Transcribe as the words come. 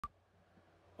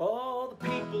All the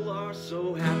people are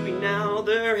so happy now,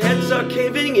 their heads are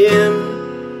caving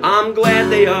in. I'm glad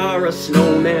they are a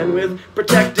snowman with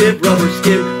protective rubber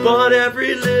skin. But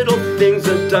every little thing's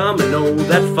a domino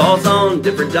that falls on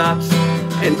different dots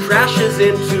and crashes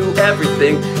into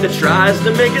everything that tries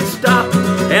to make it stop.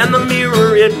 And the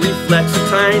mirror, it reflects a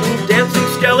tiny dancing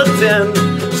skeleton,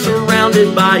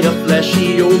 surrounded by a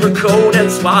fleshy overcoat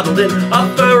and swaddled in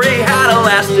a furry hat,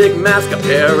 elastic mask, a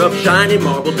pair of shiny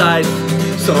marble dice.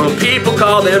 Some people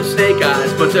call them snake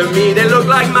eyes, but to me they look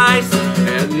like mice,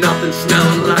 and nothing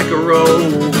smelling like a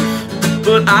rose.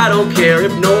 But I don't care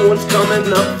if no one's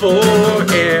coming up for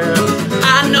air.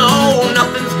 I know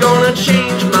nothing's gonna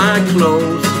change my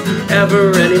clothes ever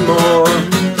anymore.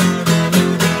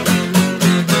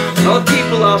 All the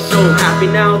people are so happy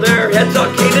now, their heads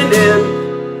are caving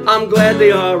in. I'm glad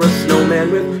they are a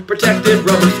snowman with protective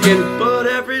rubber skin. But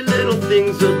every little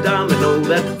thing's a domino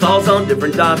that falls on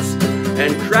different dots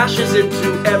and crashes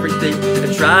into everything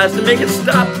and tries to make it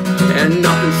stop. And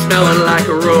nothing's smelling like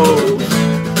a rose.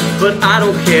 But I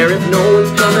don't care if no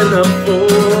one's coming up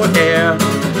for air.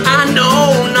 I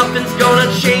know nothing's gonna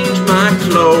change my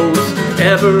clothes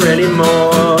ever anymore.